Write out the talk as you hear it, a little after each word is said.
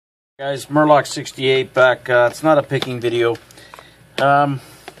Guys, Mur-Lock 68 back. It's not a picking video.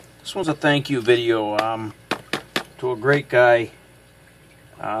 This one's a thank you video to a great guy.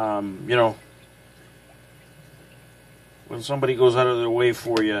 You know, when somebody goes out of their way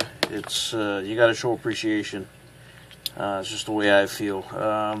for you, it's you got to show appreciation. It's just the way I feel.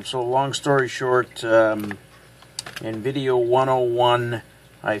 So long story short, in video 101,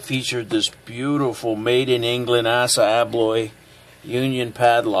 I featured this beautiful made in England ASSA ABLOY Union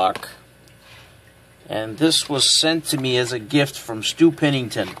padlock, and this was sent to me as a gift from Stu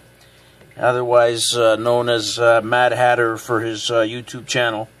Pennington, otherwise known as Madhatter for his YouTube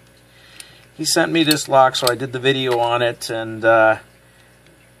channel. He sent me this lock, so I did the video on it, and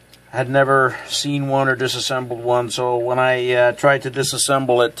had never seen one or disassembled one. So when I tried to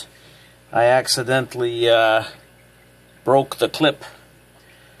disassemble it, I accidentally broke the clip.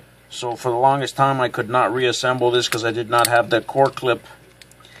 So for the longest time I could not reassemble this because I did not have the core clip.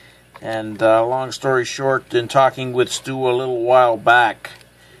 And long story short, in talking with Stu a little while back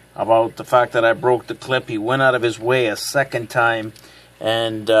about the fact that I broke the clip, he went out of his way a second time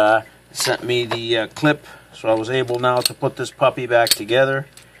and sent me the clip. So I was able now to put this puppy back together.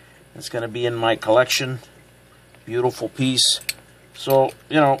 It's going to be in my collection. Beautiful piece. So,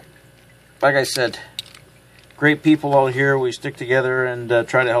 you know, like I said, great people out here. We stick together and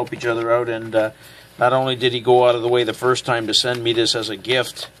try to help each other out. And not only did he go out of the way the first time to send me this as a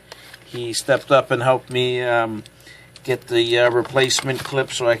gift, he stepped up and helped me get the replacement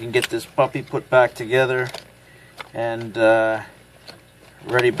clip so I can get this puppy put back together and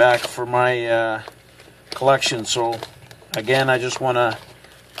ready back for my collection. So again, I just want to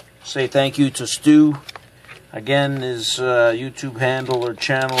say thank you to Stu. Again, his YouTube handle or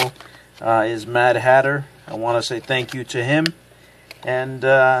channel is Madhatter. I want to say thank you to him, and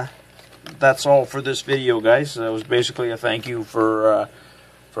that's all for this video, guys. That was basically a thank you for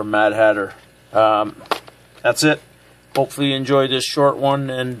Madhatter. That's it. Hopefully you enjoyed this short one,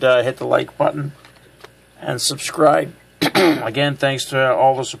 and hit the like button and subscribe. Again, thanks to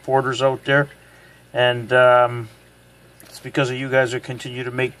all the supporters out there, and it's because of you guys that continue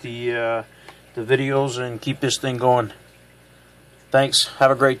to make the videos and keep this thing going. Thanks.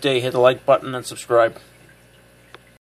 Have a great day. Hit the like button and subscribe.